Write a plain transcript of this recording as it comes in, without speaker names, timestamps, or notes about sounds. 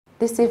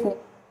This evening,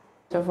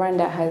 of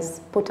Rwanda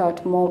has put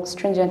out more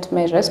stringent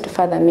measures to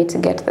further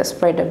mitigate the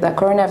spread of the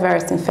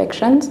coronavirus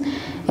infections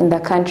in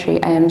the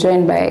country. I am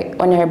joined by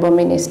Honorable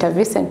Minister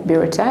Vincent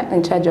Biruta,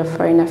 in charge of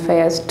Foreign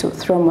Affairs, to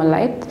throw more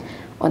light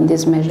on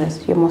these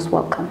measures. You're most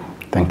welcome.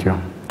 Thank you.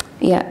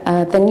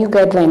 Yeah, the new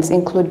guidelines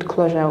include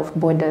closure of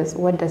borders.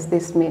 What does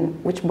this mean?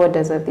 Which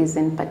borders are these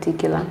in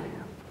particular?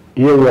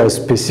 Here we are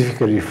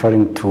specifically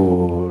referring to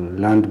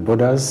land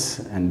borders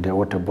and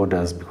water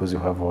borders, because you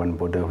have one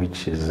border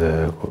which is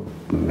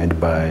made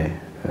by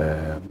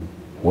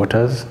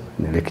waters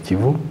in Lake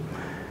Kivu.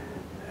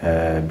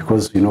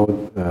 Because you know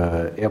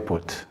the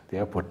airport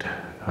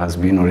has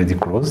been already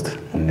closed,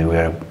 and we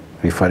are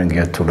referring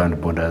here to land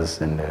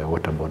borders and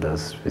water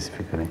borders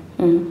specifically.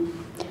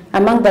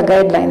 Among the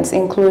guidelines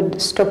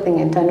include stopping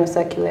internal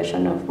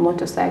circulation of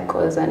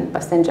motorcycles and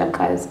passenger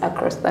cars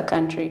across the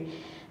country.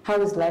 How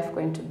is life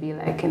going to be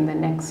like in the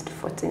next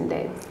 14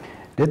 days?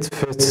 Let's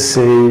first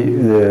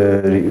explain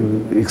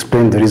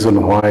the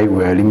reason why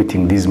we are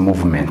limiting these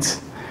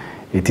movements.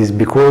 It is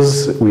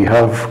because we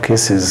have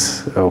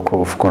cases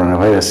of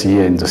coronavirus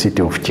here in the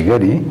city of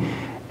Kigali,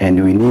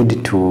 and we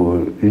need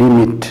to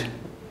limit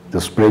the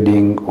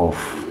spreading of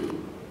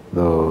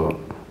the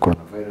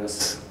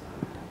coronavirus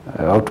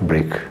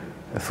outbreak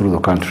through the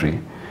country.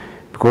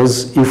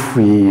 Because if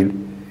we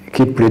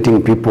keep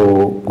letting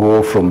people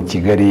go from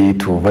Kigali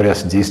to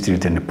various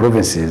districts and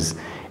provinces,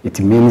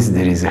 it means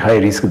there is a high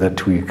risk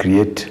that we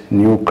create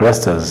new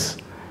clusters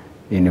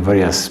in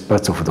various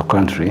parts of the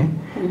country.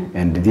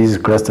 And these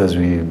clusters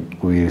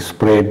will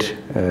spread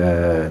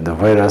the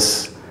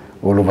virus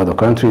all over the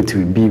country. It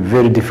will be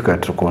very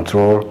difficult to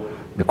control,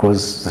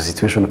 because the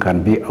situation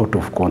can be out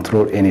of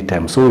control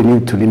anytime. So we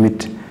need to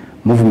limit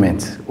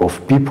movement of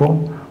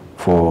people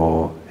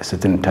for a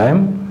certain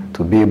time,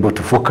 to be able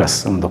to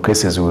focus on the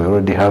cases we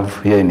already have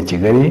here in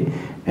Kigali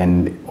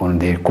and on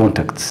their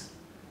contacts.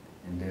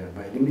 And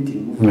by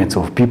limiting movements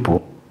of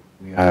people,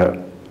 we are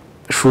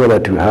sure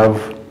that we have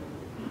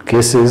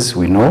cases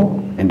we know,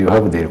 and you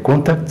have their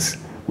contacts.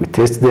 We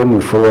test them,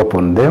 we follow up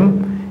on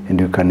them, and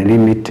we can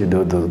limit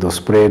the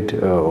spread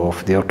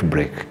of the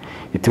outbreak.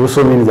 It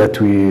also means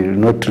that we are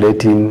not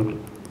letting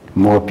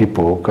more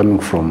people coming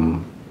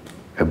from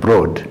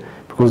abroad,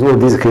 because all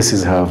these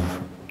cases have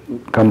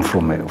come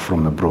from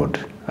abroad.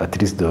 At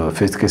least the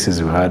first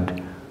cases we had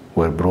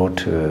were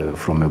brought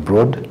from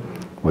abroad,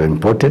 were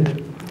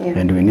imported,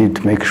 and we need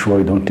to make sure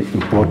we don't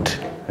import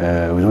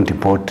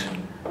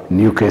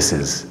new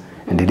cases.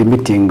 And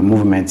limiting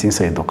movements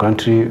inside the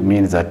country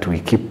means that we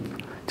keep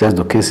just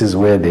the cases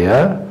where they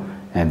are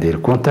and their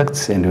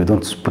contacts, and we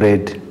don't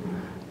spread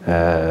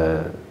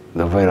the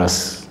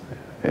virus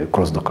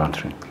across the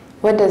country.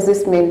 What does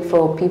this mean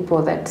for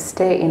people that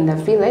stay in the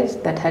village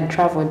that had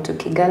traveled to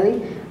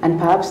Kigali, and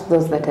perhaps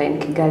those that are in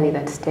Kigali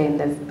that stay in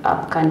the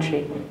up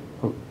country?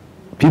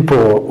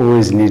 People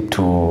always need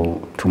to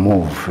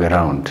move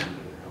around.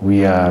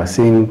 We are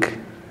saying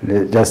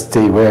just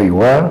stay where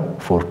you are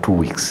for 2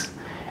 weeks.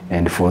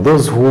 And for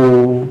those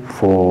who,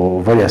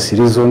 for various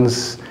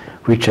reasons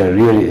which are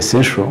really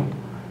essential,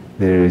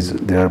 there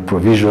are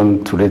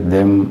provision to let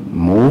them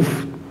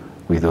move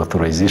with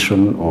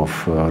authorization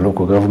of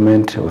local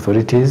government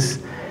authorities.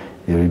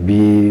 There will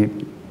be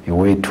a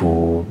way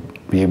to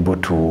be able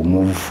to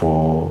move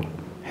for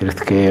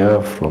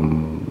healthcare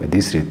from a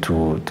district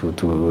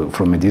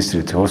from a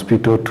district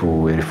hospital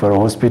to a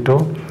referral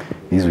hospital.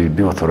 These will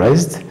be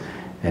authorized.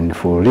 And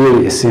for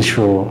really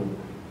essential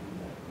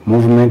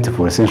movement,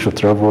 for essential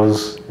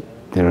travels,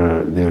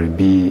 there will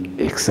be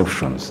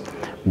exceptions.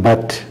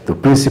 But the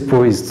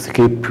principle is to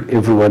keep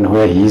everyone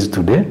where he is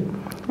today,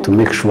 to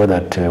make sure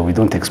that we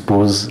don't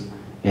expose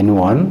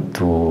anyone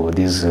to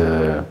this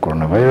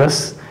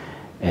coronavirus,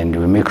 and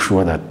we make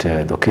sure that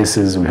the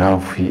cases we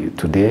have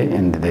today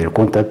and their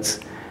contacts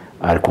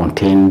are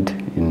contained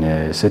in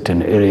a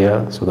certain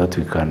area, so that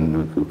we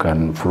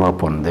can follow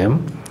up on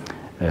them,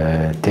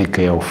 take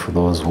care of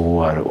those who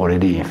are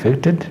already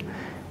infected,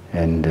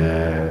 and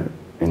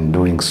in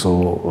doing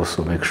so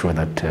also make sure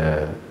that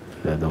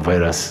the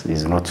virus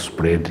is not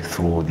spread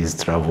through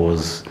these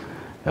travels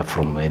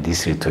from a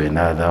district to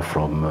another,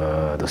 from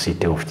the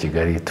city of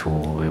Kigali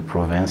to a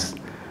province.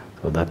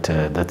 So that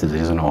is the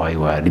reason why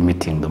we are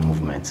limiting the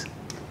movements.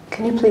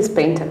 Can you please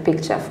paint a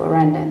picture for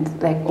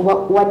Rwandans? Like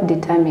what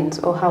determines,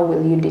 or how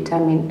will you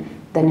determine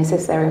the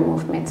necessary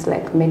movements,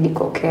 like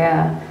medical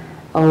care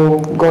or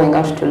going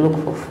out to look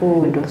for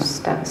food or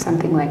stuff,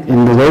 something like that?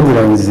 In the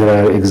guidelines,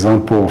 there are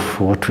examples of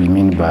what we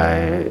mean by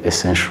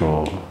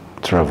essential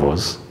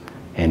travels.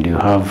 And you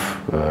have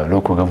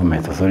local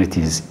government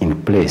authorities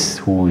in place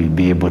who will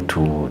be able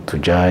to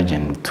judge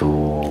and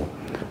to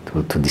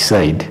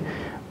decide.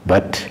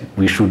 But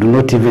we should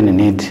not even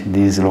need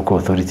these local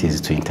authorities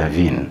to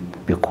intervene,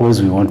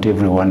 because we want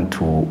everyone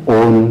to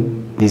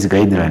own these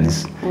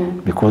guidelines,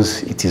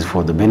 because it is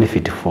for the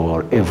benefit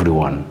for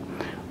everyone.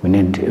 We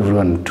need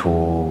everyone to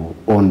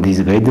own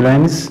these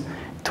guidelines,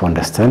 to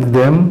understand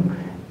them,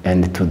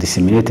 and to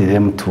disseminate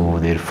them to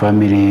their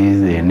families,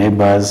 their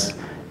neighbors,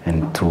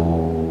 and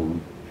to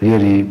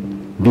really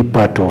be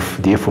part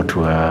of the effort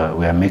we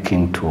are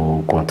making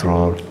to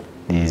control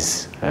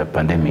this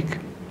pandemic.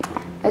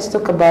 Let's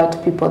talk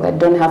about people that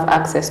don't have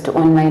access to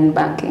online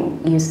banking.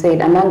 You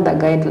said among the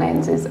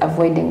guidelines is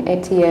avoiding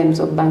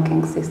ATMs or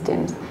banking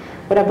systems.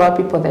 What about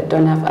people that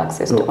don't have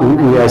access to online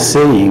banking?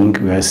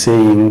 We are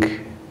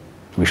saying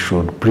we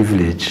should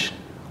privilege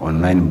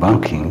online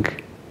banking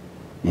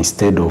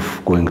instead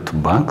of going to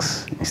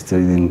banks,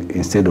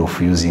 instead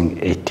of using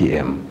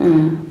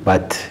ATM.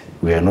 But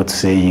we are not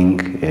saying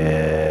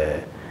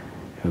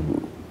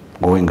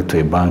going to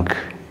a bank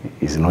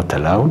is not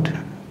allowed.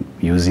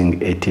 Using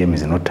ATM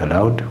is not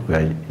allowed. We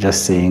are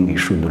just saying you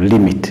should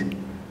limit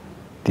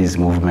these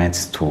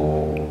movements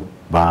to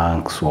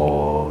banks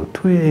or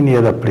to any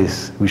other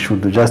place. We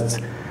should just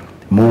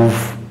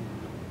move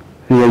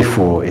really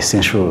for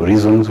essential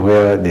reasons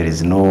where there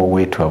is no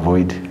way to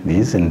avoid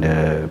this. And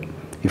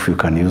if you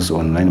can use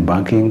online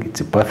banking,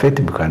 it's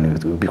perfect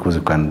because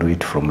you can do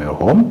it from your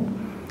home.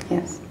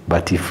 Yes.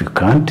 But if you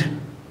can't,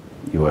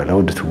 you are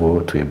allowed to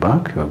go to a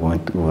bank. You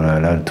are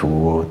allowed to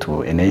go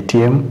to an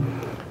ATM.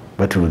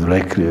 But we would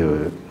like, we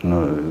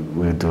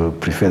would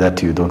prefer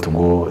that you don't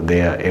go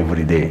there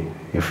every day.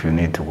 If you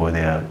need to go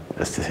there,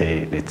 let's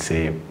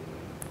say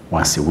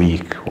once a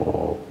week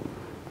or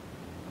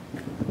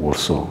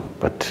so.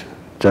 But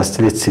just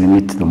let's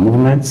limit the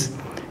movements.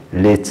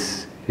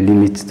 Let's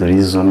limit the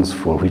reasons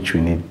for which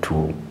we need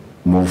to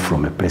move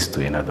from a place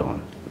to another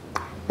one.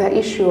 The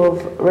issue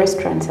of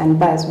restaurants and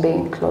bars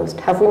being closed,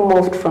 have we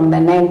moved from the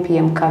 9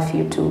 p.m.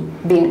 curfew to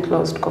being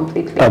closed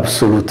completely?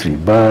 Absolutely.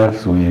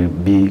 Bars will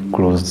be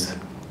closed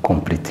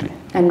completely.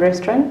 And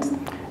restaurants?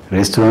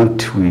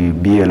 Restaurant will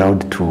be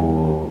allowed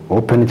to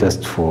open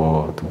just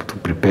to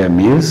prepare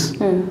meals,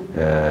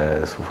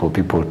 so for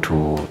people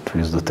to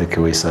use the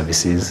takeaway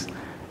services,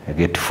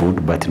 get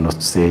food, but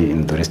not stay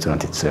in the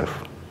restaurant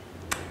itself.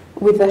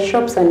 With the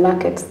shops and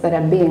markets that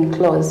are being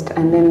closed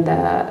and then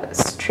the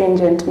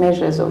stringent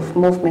measures of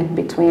movement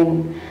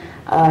between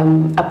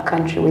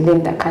up-country,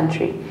 within the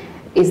country,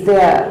 is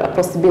there a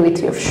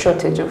possibility of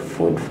shortage of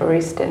food, for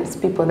instance,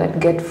 people that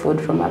get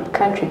food from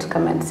up-country to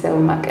come and sell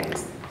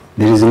markets?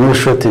 There is no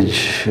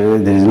shortage,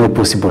 there is no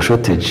possible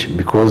shortage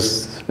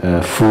because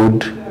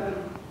food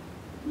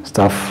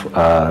stuff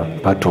are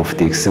part of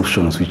the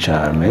exceptions which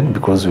are made,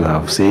 because we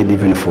have said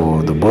even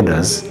for the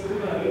borders,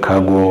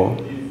 cargo,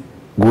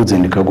 goods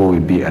and cargo will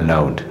be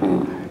allowed.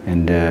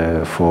 And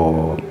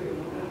for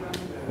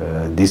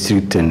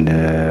district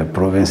and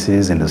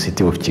provinces and the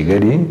city of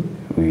Kigali,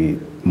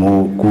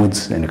 more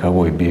goods and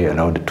cargo will be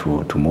allowed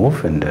to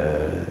move, and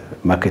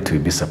market will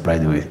be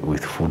supplied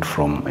with food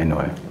from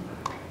anywhere.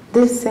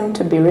 These seem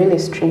to be really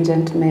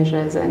stringent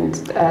measures, and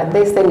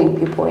they're sending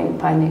people in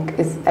panic.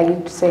 Are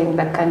you saying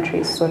the country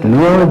is sort of...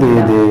 No,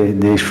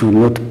 they should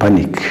not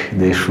panic.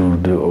 They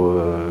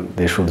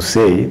should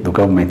say the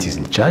government is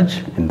in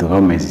charge and the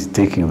government is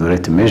taking the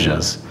right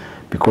measures,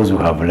 because we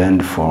have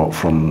learned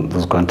from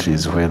those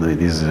countries where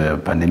this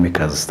pandemic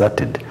has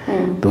started.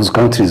 Those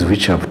countries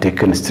which have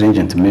taken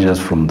stringent measures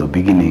from the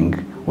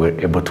beginning were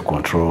able to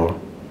control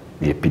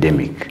the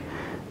epidemic.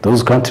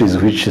 Those countries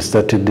which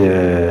started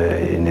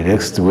in a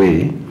relaxed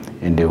way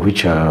and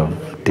which have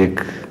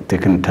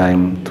taken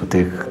time to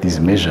take these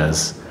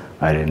measures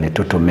are in a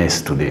total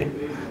mess today.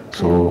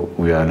 So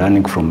we are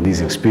learning from these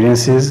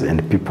experiences,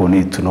 and people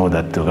need to know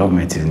that the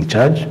government is in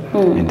charge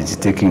and is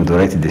taking the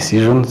right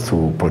decisions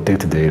to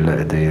protect their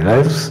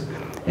lives,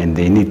 and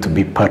they need to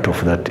be part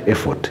of that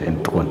effort,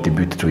 and to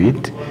contribute to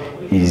it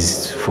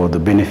is for the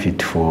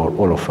benefit for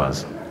all of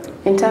us.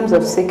 In terms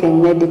of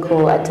seeking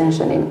medical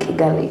attention in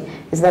Kigali,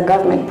 is the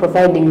government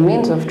providing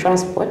means of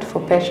transport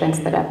for patients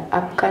that are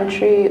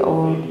up-country,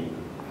 or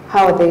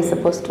how are they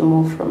supposed to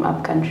move from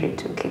up-country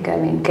to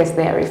Kigali in case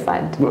they are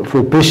referred?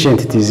 For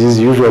patients, it is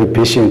usually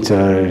patients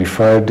are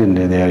referred and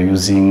they are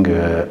using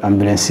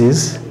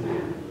ambulances,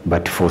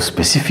 but for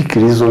specific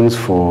reasons,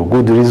 for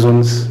good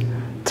reasons,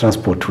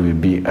 transport will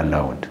be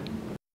allowed.